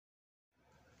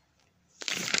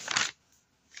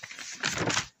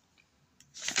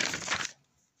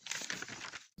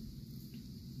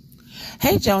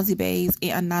Hey, Jonesy Bays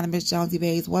and Anonymous Jonesy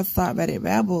Bays. What's up, Reddit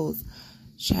Rebels?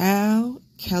 Child,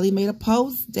 Kelly made a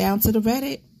post down to the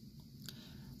Reddit.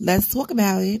 Let's talk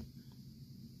about it.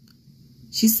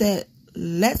 She said,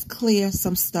 let's clear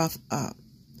some stuff up.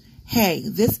 Hey,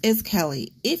 this is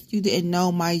Kelly. If you didn't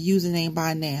know my username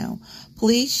by now,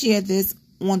 please share this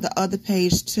on the other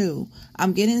page too.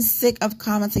 I'm getting sick of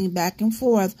commenting back and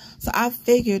forth, so I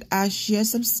figured I'd share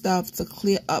some stuff to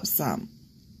clear up some.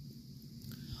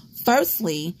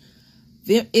 Firstly,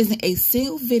 there isn't a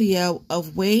single video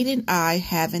of Wade and I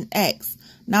having X,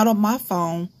 not on my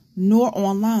phone nor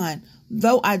online,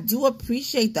 though I do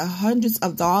appreciate the hundreds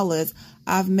of dollars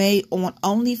I've made on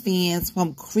OnlyFans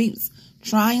from creeps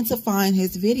trying to find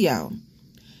his video.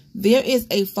 There is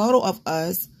a photo of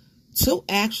us, two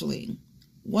actually,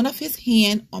 one of his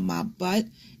hand on my butt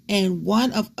and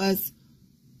one of us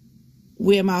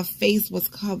where my face was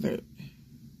covered.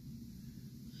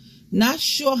 Not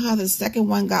sure how the second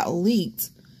one got leaked,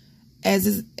 as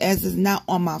is not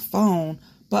on my phone,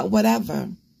 but whatever.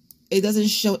 It doesn't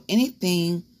show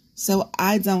anything, so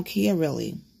I don't care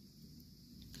really.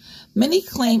 Many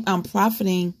claim I'm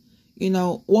profiting,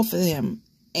 off of him.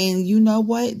 And you know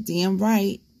what? Damn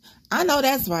right. I know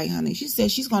that's right, honey. She said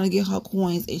she's going to get her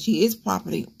coins and she is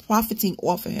profiting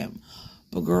off of him.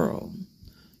 But girl,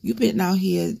 you been out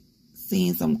here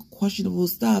seeing some questionable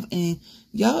stuff and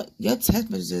your text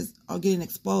messages are getting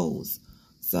exposed.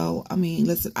 So, I mean,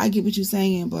 listen, I get what you're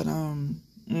saying, but,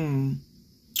 well,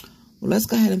 let's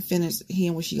go ahead and finish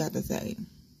hearing what she got to say.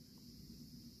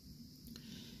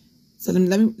 So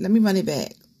let me run it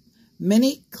back.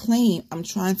 Many claim I'm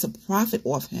trying to profit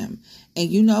off him. And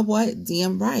you know what?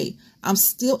 Damn right. I'm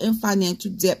still in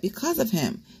financial debt because of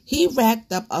him. He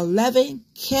racked up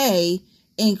 $11K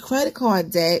in credit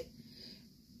card debt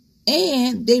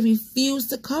and they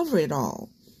refused to cover it all.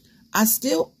 I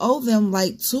still owe them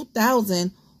like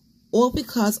 $2,000 all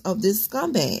because of this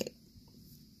scumbag.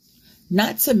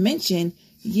 Not to mention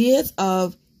years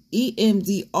of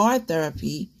EMDR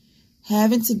therapy,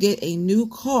 having to get a new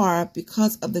car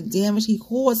because of the damage he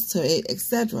caused to it,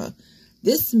 etc.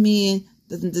 This man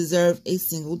doesn't deserve a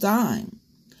single dime.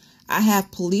 I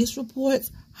have police reports,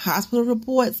 hospital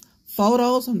reports,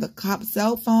 photos from the cop's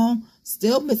cell phone,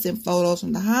 still missing photos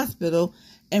from the hospital,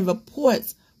 and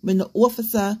reports when the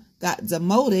officer got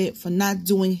demoted for not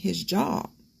doing his job.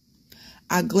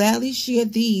 I gladly share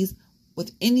these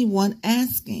with anyone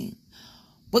asking.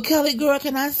 But Kelly, girl,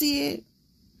 can I see it?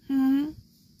 You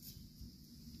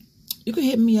can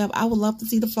hit me up. I would love to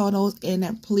see the photos and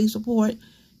that police report.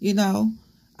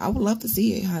 I would love to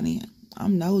see it, honey.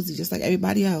 I'm nosy just like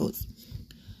everybody else.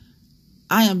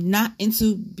 I am not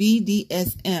into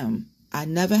BDSM. I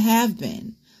never have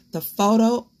been. The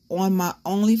photo on my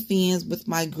OnlyFans with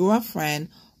my girlfriend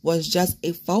was just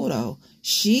a photo.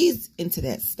 She's into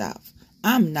that stuff.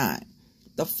 I'm not.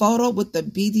 The photo with the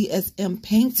BDSM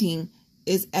painting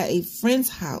is at a friend's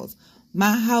house.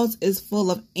 My house is full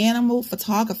of animal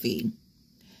photography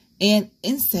and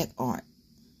insect art.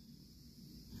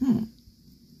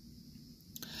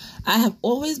 I have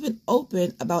always been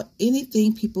open about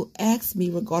anything people ask me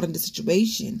regarding the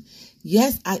situation.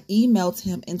 Yes, I emailed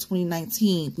him in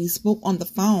 2019. We spoke on the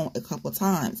phone a couple of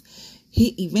times.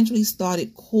 He eventually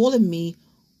started calling me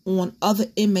on other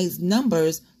inmates'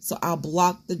 numbers, so I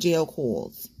blocked the jail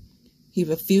calls. He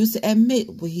refused to admit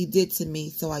what he did to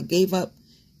me, so I gave up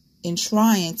in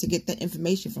trying to get that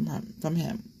information from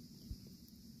him.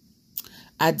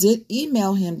 I did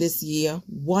email him this year.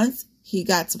 Once he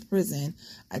got to prison,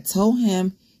 I told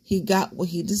him he got what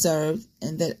he deserved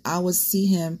and that I would see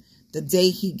him the day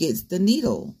he gets the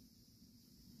needle.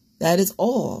 That is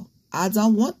all. I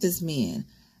don't want this man.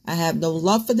 I have no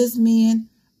love for this man.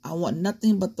 I want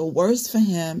nothing but the worst for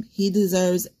him. He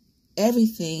deserves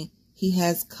everything he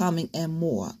has coming and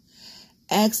more.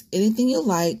 Ask anything you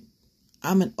like.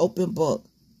 I'm an open book.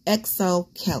 XO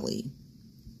Kelly.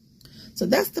 So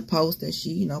that's the post that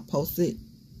she, posted,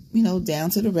 down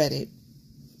to the Reddit.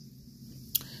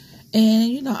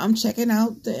 And, I'm checking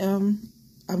out the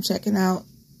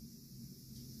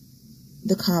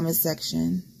comment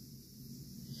section.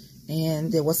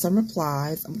 And there was some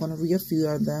replies. I'm going to read a few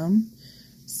of them.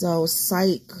 So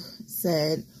Psych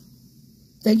said,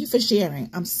 thank you for sharing.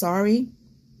 I'm sorry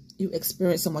you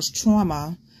experienced so much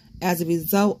trauma as a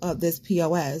result of this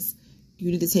POS.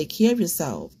 You need to take care of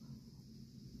yourself.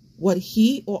 What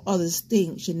he or others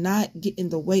think should not get in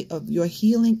the way of your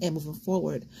healing and moving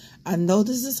forward. I know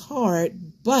this is hard,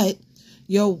 but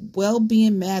your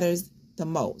well-being matters the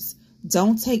most.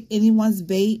 Don't take anyone's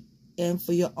bait, and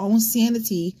for your own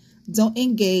sanity, don't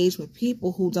engage with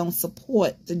people who don't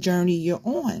support the journey you're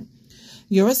on.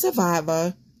 You're a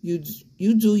survivor. You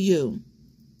You do you.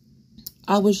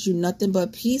 I wish you nothing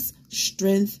but peace,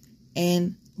 strength,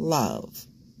 and love.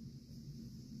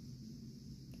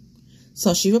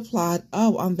 So she replied,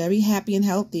 oh, I'm very happy and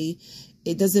healthy.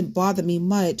 It doesn't bother me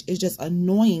much. It's just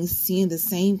annoying seeing the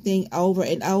same thing over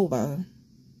and over.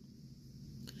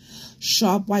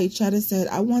 Sharp White Cheddar said,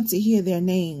 I want to hear their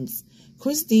names.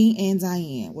 Christine and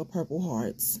Diane with purple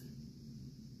hearts.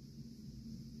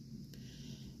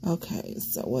 Okay,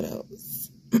 so what else?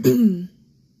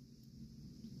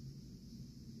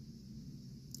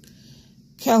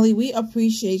 Kelly, we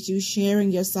appreciate you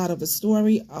sharing your side of the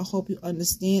story. I hope you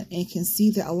understand and can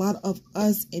see that a lot of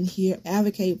us in here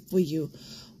advocate for you.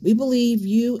 We believe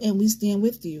you and we stand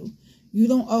with you. You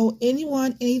don't owe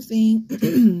anyone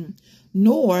anything,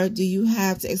 nor do you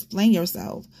have to explain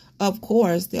yourself. Of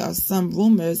course, there are some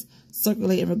rumors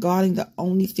circulating regarding the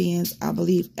OnlyFans. I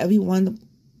believe everyone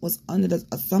was under the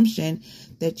assumption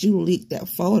that you leaked that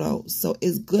photo, so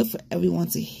it's good for everyone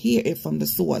to hear it from the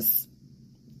source.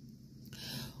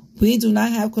 We do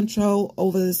not have control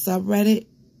over the subreddit.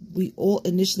 We all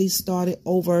initially started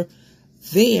over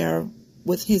there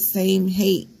with his same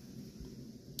hate,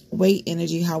 Wade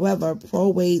energy. However,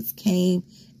 pro-Wades came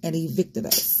and evicted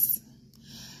us.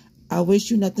 I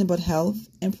wish you nothing but health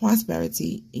and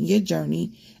prosperity in your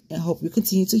journey and hope you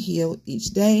continue to heal each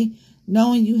day,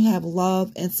 knowing you have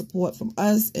love and support from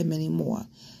us and many more.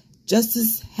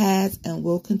 Justice has and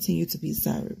will continue to be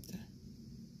served.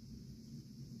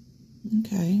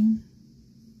 Okay.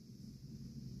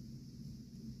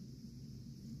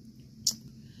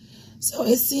 So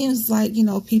it seems like,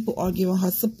 people are giving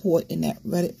her support in that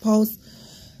Reddit post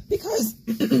because,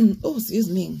 oh, excuse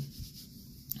me,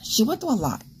 she went through a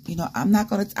lot.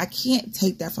 I can't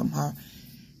take that from her.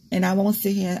 And I'm not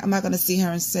going to sit here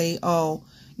and say, oh,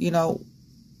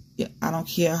 I don't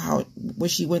care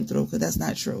what she went through, because that's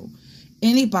not true.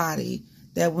 Anybody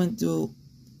that went through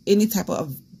any type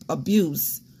of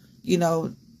abuse,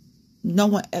 no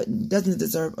one doesn't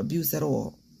deserve abuse at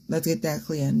all. Let's get that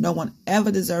clear. No one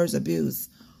ever deserves abuse.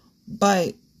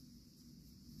 But,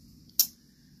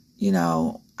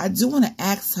 I do want to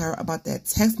ask her about that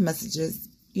text messages,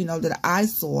 that I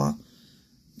saw.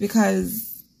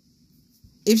 Because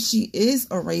if she is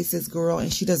a racist girl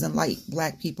and she doesn't like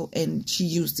black people and she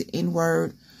used the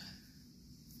N-word,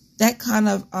 that kind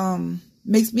of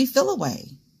makes me feel away.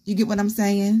 You get what I'm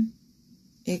saying?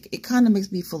 It kind of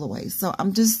makes me feel away. So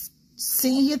I'm just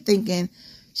sitting here thinking,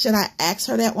 should I ask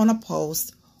her that on a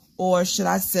post or should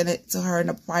I send it to her in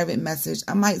a private message?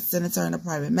 I might send it to her in a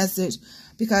private message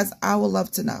because I would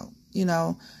love to know.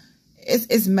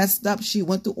 It's messed up. She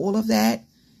went through all of that.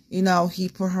 He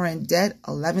put her in debt,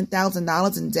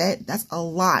 $11,000 in debt. That's a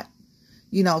lot,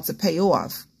 to pay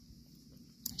off.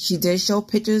 She did show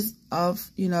pictures of,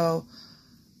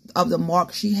 of the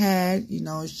mark she had.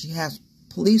 She has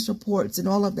police reports and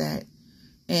all of that.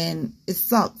 And it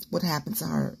sucks what happened to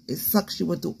her. It sucks she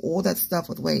went through all that stuff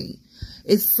with Wade.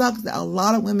 It sucks that a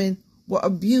lot of women were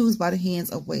abused by the hands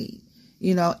of Wade.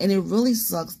 And it really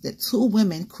sucks that two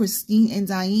women, Christine and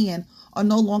Diane, are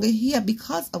no longer here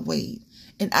because of Wade.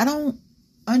 And I don't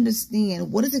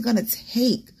understand, what is it going to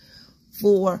take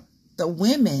for the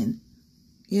women,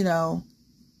 and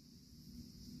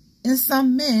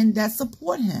some men that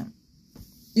support him?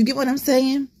 You get what I'm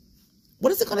saying?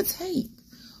 What is it going to take?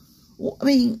 I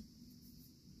mean,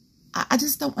 I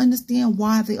just don't understand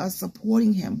why they are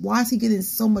supporting him. Why is he getting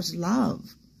so much love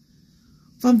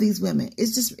from these women?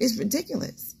 It's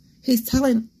ridiculous. He's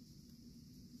telling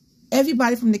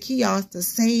everybody from the kiosk the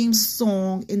same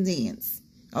song and dance.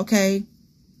 Okay?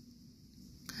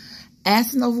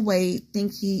 Asking over Wade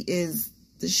think he is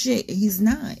the shit, and he's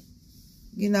not.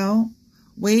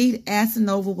 Wade asking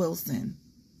over Wilson.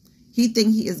 He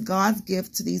think he is God's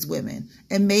gift to these women.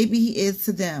 And maybe he is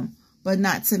to them, but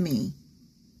not to me.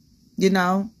 He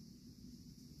know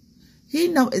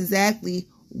exactly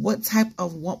what type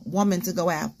of woman to go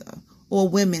after or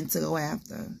women to go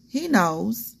after. He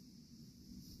knows.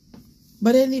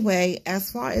 But anyway,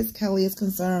 as far as Kelly is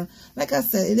concerned, like I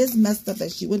said, it is messed up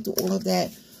that she went through all of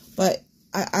that. But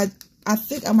I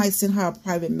think I might send her a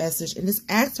private message and just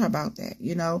ask her about that.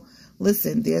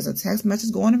 Listen, there's a text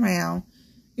message going around,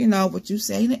 what you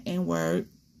say the N-word,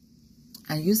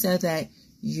 and you said that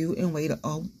you and Wade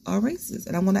are racist.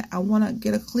 And I want to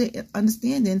get a clear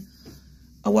understanding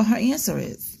of what her answer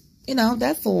is.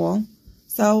 That's all.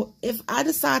 So if I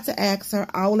decide to ask her,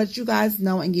 I will let you guys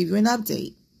know and give you an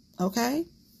update. Okay?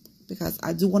 Because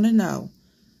I do want to know.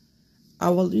 I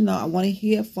will, I want to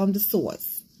hear from the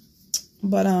source.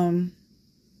 But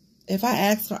if I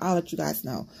ask her, I'll let you guys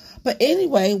know. But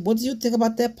anyway, what do you think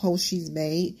about that post she's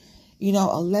made?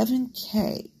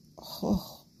 11K.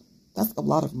 Oh, that's a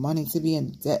lot of money to be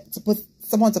in debt. To put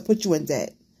someone to put you in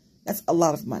debt. That's a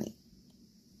lot of money.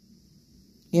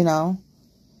 You know?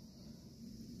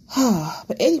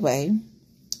 But anyway,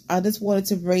 I just wanted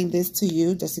to bring this to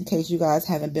you just in case you guys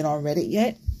haven't been on Reddit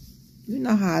yet. You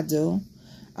know how I do.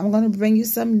 I'm going to bring you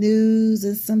some news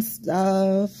and some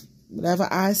stuff. Whatever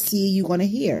I see, you're going to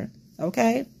hear.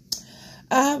 Okay?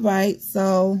 All right.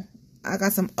 So, I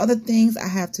got some other things I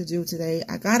have to do today.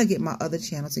 I got to get my other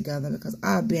channel together because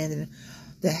I abandoned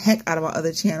the heck out of my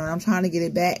other channel. And I'm trying to get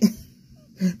it back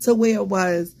to where it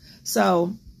was.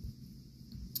 So,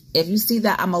 if you see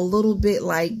that I'm a little bit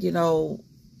like,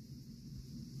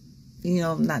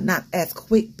 not as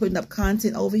quick putting up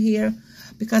content over here,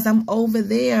 because I'm over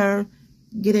there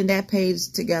getting that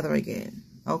page together again.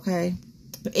 Okay?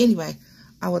 But anyway,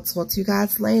 I will talk to you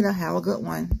guys later. Have a good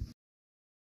one.